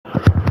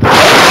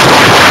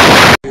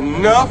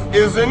Enough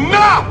is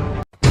enough!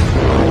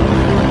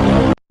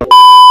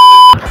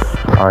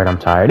 Alright, I'm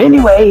tired.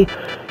 Anyway,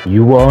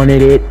 you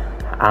wanted it.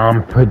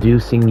 I'm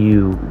producing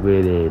you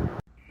with it.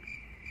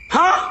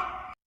 Huh?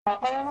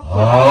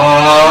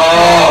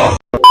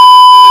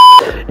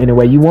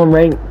 Anyway, you want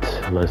ranked?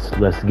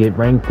 Let's get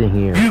ranked in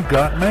here. You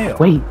got mail.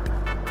 Wait,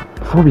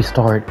 before we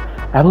start,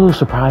 I have a little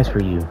surprise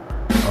for you.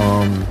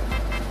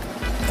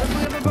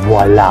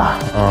 Voila.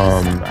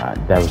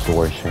 That was the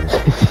worst chance.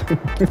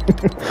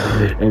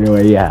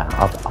 Anyway, yeah,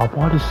 I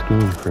bought a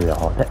skin for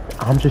y'all.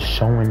 I'm just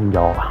showing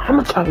y'all how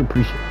much I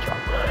appreciate y'all.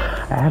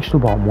 I actually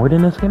bought more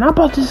than a skin. I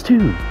bought this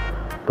too,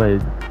 but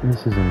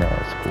this isn't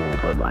as cool.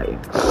 But like,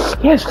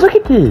 yes, look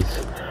at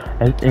this.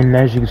 And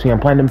as you can see, I'm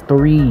Platinum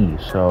 3,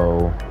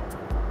 so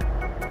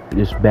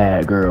this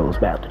bad girl is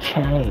about to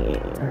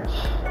change.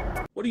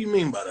 What do you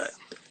mean by that?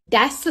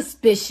 That's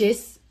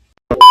suspicious.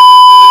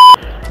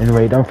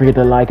 Anyway, don't forget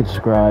to like and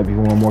subscribe if you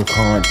want more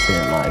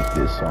content like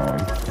this.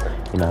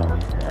 You know,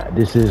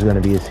 this is gonna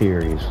be a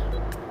series.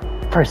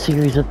 First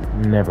series of,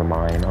 never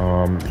mind.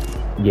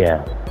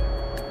 Yeah.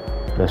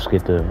 Let's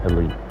get the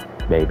elite,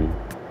 baby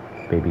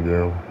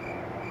girl,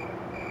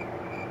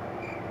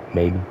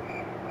 baby.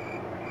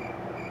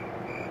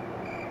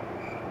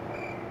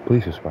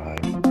 Please subscribe.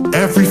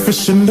 Every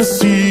fish in the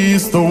sea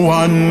is the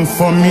one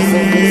for me.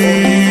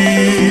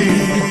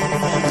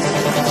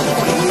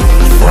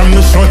 From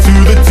the shore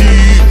to the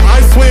deep, I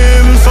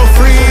swim so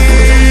free.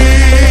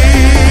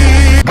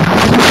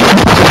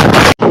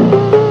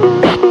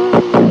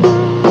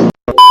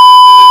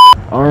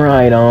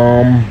 Alright,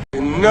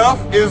 Enough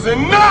is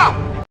enough!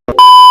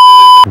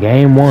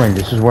 Game 1,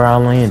 this is where I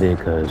landed,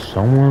 because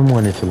someone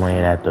wanted to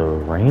land at the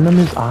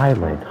randomest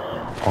island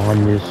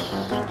on this,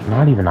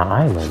 not even an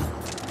island,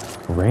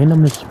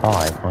 randomest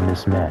spot on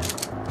this map.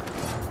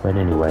 But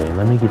anyway,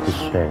 let me get this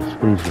chest.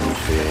 Please give me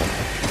shit.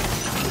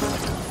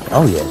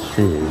 Oh yes,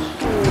 it is.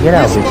 Get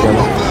out, big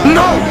fella.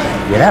 No!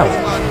 Get out.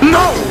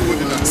 No!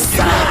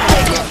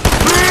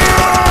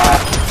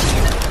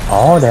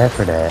 All that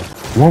for that.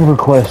 One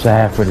request I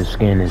have for the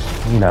skin is,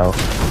 you know,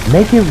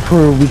 make it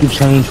for we can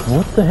change.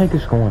 What the heck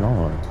is going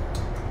on?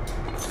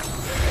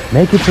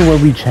 Make it to where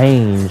we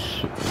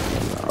change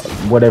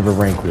whatever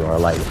rank we are.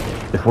 Like,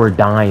 if we're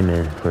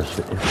diamond,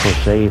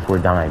 if we're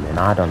diamond,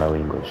 I don't know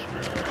English.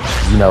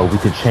 You know, we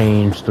could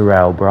change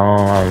throughout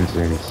bronze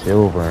and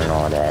silver and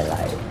all that.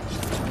 Like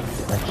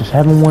just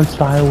having one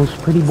style was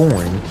pretty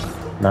boring.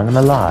 Not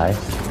gonna lie,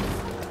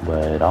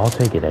 but I'll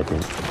take it. I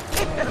think.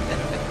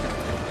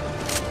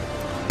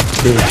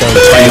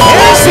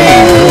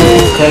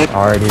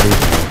 Alright, it is.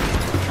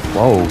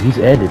 Whoa, he's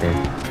editing.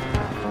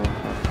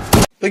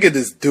 Look at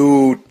this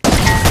dude.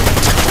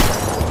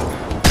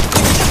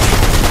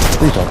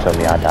 Please don't tell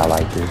me I die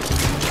like this.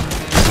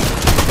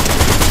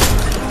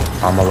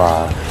 I'm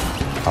alive.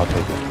 I'll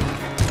take it.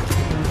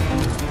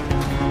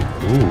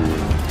 Ooh.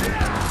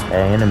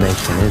 That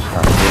animation is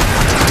kind of good.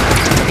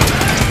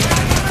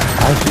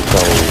 I see so...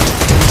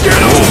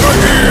 Get over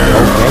here!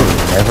 Okay,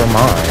 never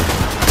mind.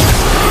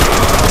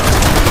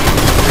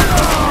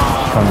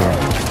 Come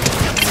here.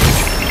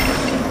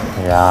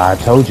 Yeah, I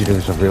told you there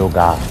was a real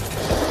guy.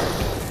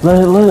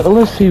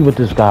 Let's see what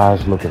this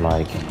guy's looking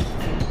like.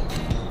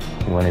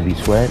 You wanna be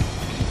sweat?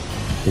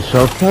 It's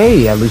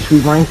okay, at least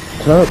we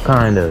ranked up,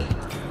 kinda.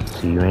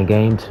 See you in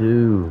game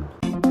 2.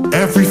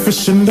 Every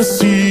fish in the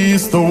sea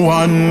is the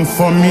one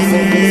for me.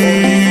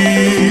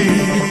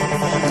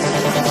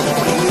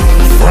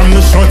 From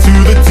the shore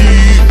to the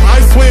deep, I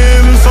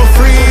swim so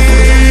free.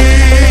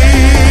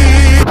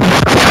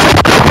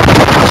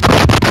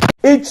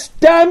 It's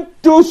time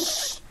to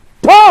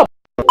stop!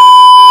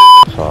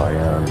 Sorry,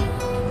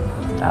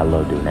 I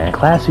love doing that.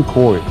 Classic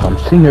chord. I'm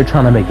sitting here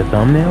trying to make a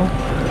thumbnail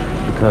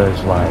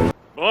because, like,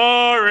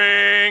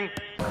 Boring!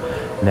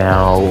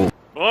 now,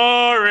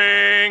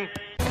 Boring!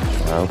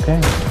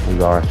 okay, we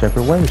go our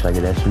separate ways. I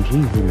get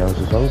SMG, he knows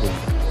it's over.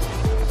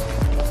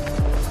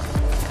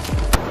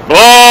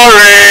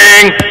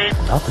 Boring!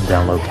 I'm about to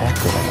download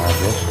Captain on my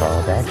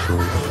desktop,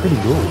 actually. It's pretty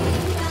good.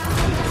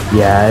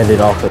 Yeah, I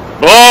ended off at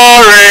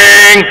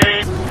Boring!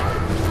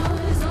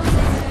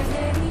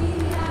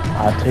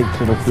 I take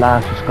to the fly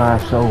sky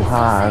so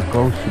high,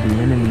 goes to the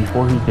enemy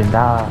before he can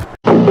die.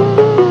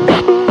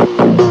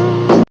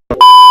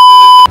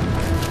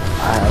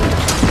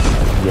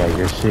 Yeah,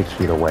 you're 6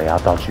 feet away. I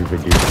thought you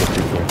reduced the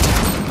freaking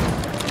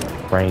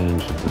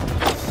range.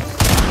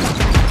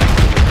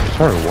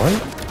 Sir, what?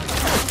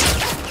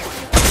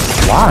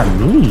 Why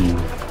me?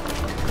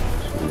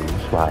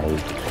 Jeez,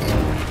 like,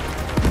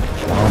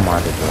 why am I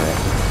the threat?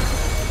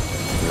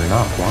 You're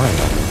not flying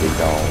on me, big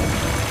dog.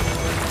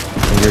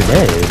 And you're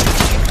dead.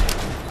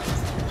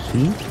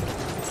 See?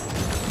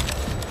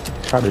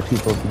 Try to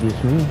keep up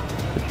against me,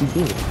 but you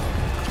did.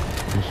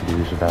 This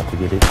dude's about to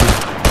get it too.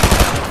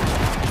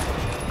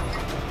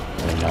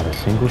 And not a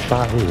single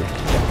shot hit. Is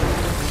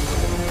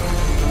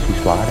he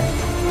sliding?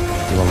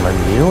 You gonna let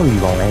me heal or you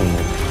gonna aim?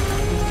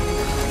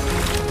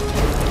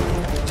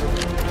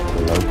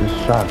 Reload this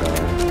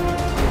shotgun.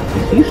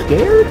 Is he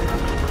scared?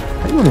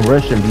 How you gonna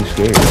rush and be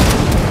scared?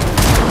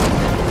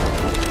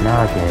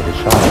 Now I can hit a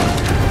shot.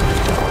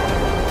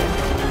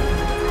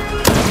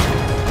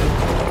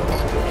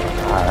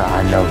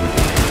 I know he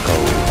can go.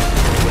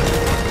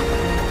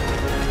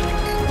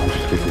 I'll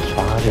just get this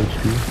 5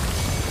 HP.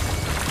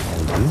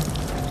 Thank you.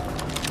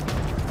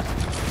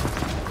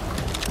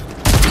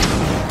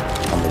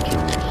 I'm a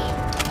genius.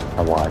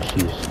 Now watch,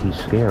 he's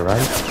scared,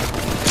 right?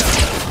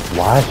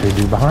 Why is there a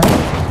dude behind me?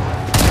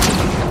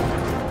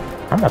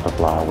 I'm about to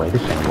fly away,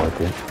 this ain't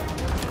worth it.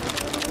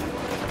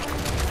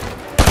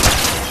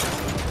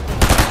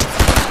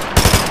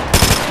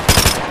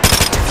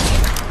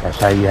 That's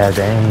how you have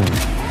to aim.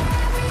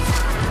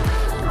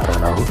 I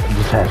don't know,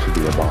 this has to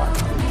be a bot.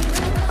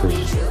 Cause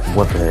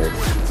what the heck?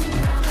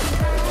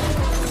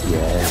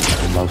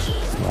 Yeah, most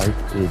like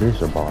it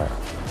is a bot.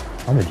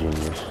 I'm a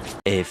genius.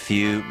 A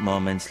few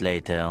moments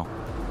later.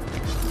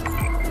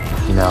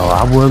 You know,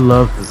 I would have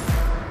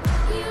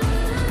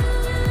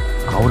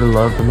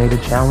loved to make a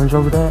challenge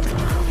over that.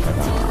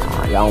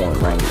 But y'all want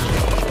rank.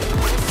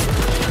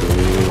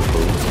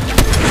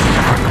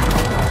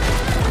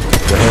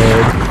 The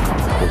head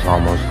is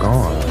almost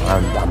gone.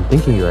 I'm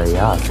thinking you're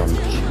AI, so I'm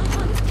just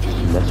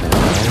messing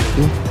around with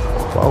you.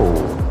 Whoa.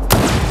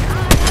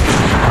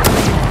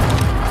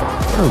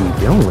 What are we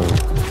doing?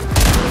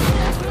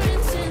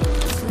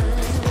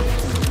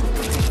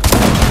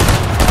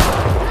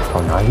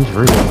 Oh no, he's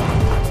real.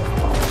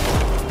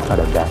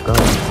 Gotta back up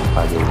if I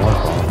get one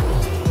phone.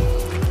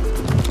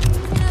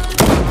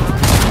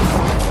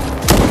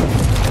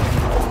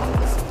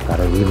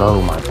 Gotta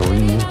reload my 3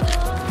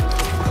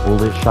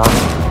 bullet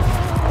shotgun.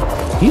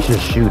 He's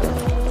just shooting.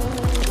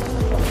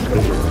 I'm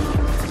scared.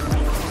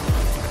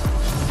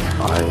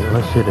 Alright,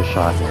 let's hit a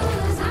shotgun.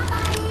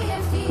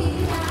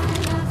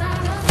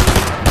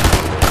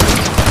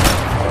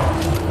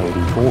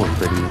 84,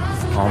 pretty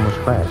almost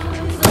cracked.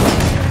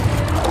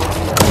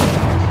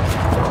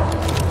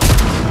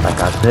 Like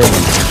I said,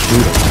 he's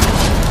shooting.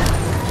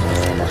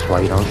 And that's why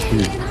you don't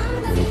shoot.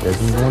 And it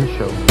doesn't want to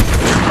show.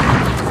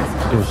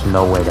 There's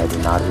no way that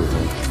did not hit me.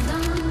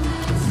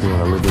 Doing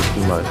a little bit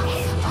too much.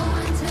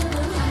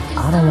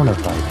 I don't want to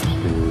fight this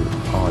dude,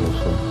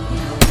 honestly.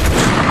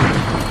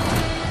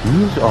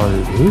 These are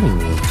hitting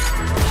me.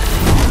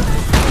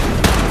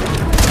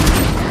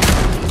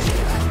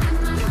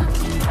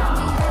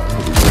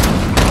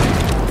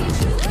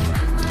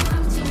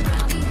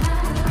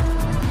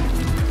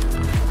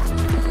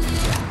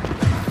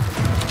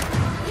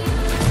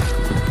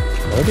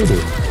 Edit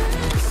it.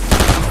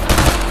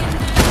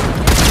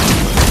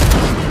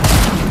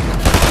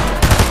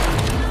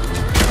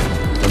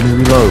 Let me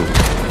reload.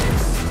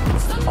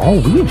 Oh,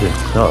 we just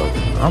suck.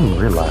 I'm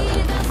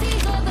realizing.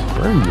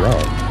 Where are you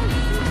at?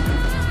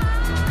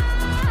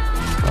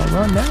 Don't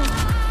run now.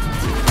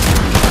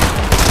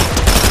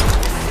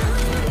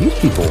 These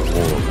people are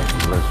horrible.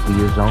 Let's be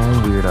a zone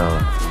weirdo.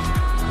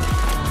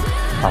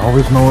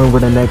 Always knowing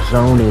where the next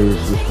zone is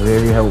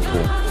very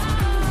helpful.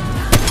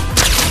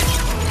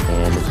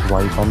 And this is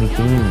why you call me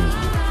king.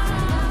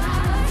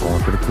 I'm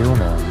going for the kill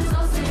now.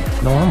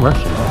 No, I'm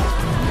rushing now.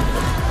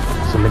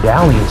 It's a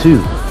medallion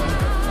too.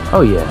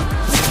 Oh yeah.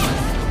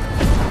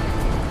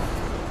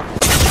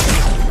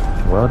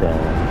 Well done.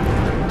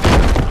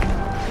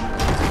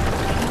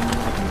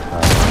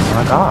 Oh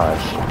my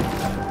gosh.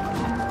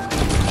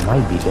 I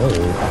might be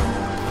dead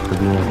for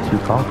being too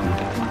cocky.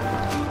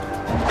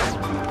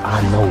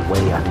 No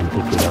way I didn't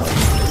pick it up.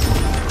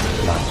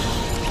 Nice.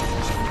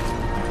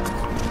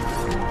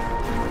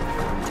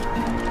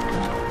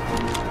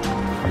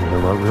 I'm gonna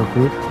heal up real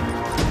quick.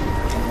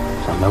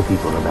 So I know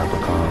people are about to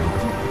come.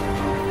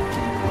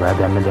 Grab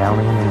that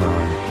medallion and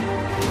run.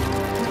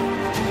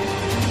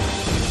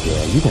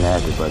 Yeah, you can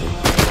have it, buddy.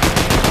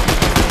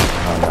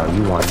 Oh no,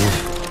 you want this.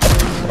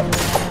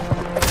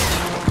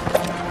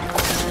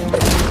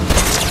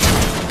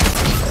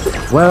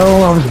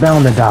 Well, I was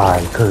bound to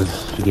die, cause,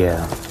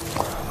 yeah.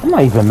 I'm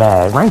not even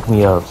mad. Rank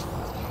me up.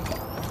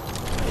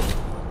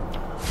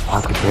 I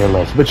could care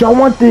less. But y'all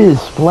want this.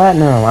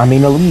 Platinum. I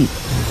mean, elite.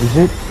 Is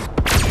it?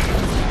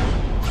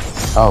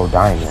 Oh,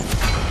 diamond.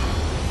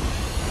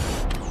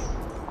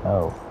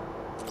 Oh.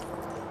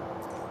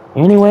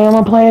 Anyway, I'm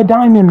gonna play a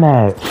diamond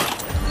match.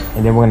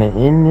 And then we're gonna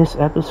end this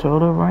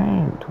episode of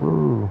Ranked.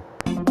 Woo.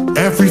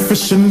 Every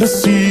fish in the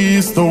sea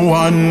is the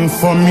one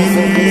for me.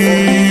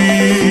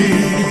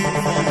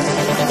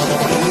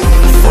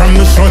 From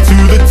the shore to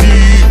the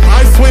deep,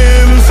 I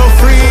swim so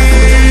free.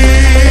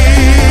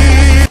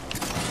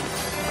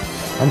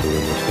 I'm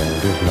doing this thing.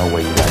 There's no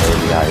way you got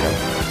every item.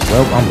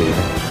 Well, I'm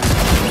leaving.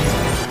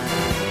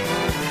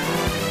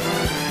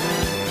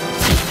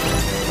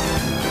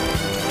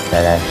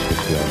 That actually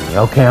scared me.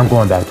 Okay, I'm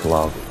going back to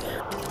lobby.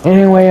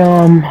 Anyway,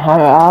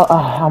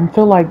 I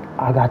feel like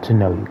I got to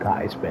know you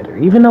guys better.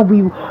 Even though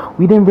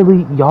we didn't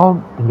really,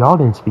 y'all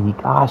didn't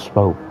speak. I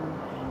spoke,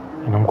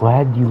 and I'm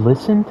glad you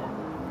listened.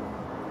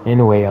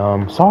 Anyway,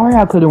 sorry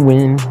I couldn't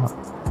win.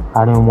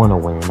 I didn't want to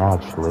win,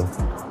 actually.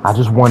 I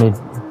just wanted,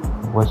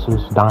 what's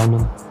this,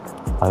 diamond?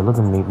 Like, look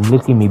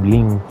at me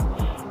bling.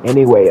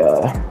 Anyway,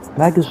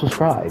 like and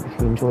subscribe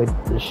if you enjoyed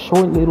this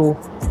short little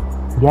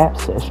gap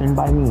session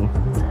by me.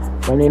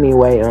 But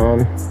anyway,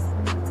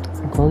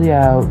 close you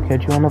out.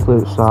 Catch you on the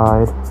flip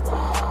side.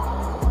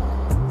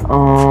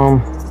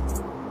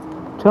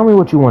 Tell me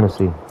what you want to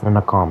see in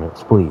the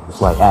comments,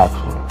 please. Like,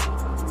 actually.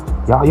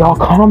 Y'all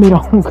comment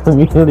on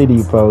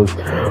community posts,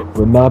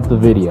 but not the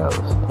videos.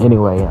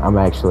 Anyway, I'm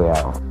actually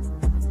out.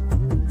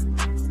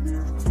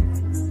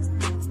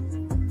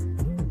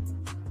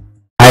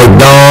 I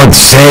don't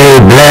say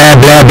blah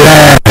blah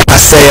blah. I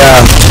say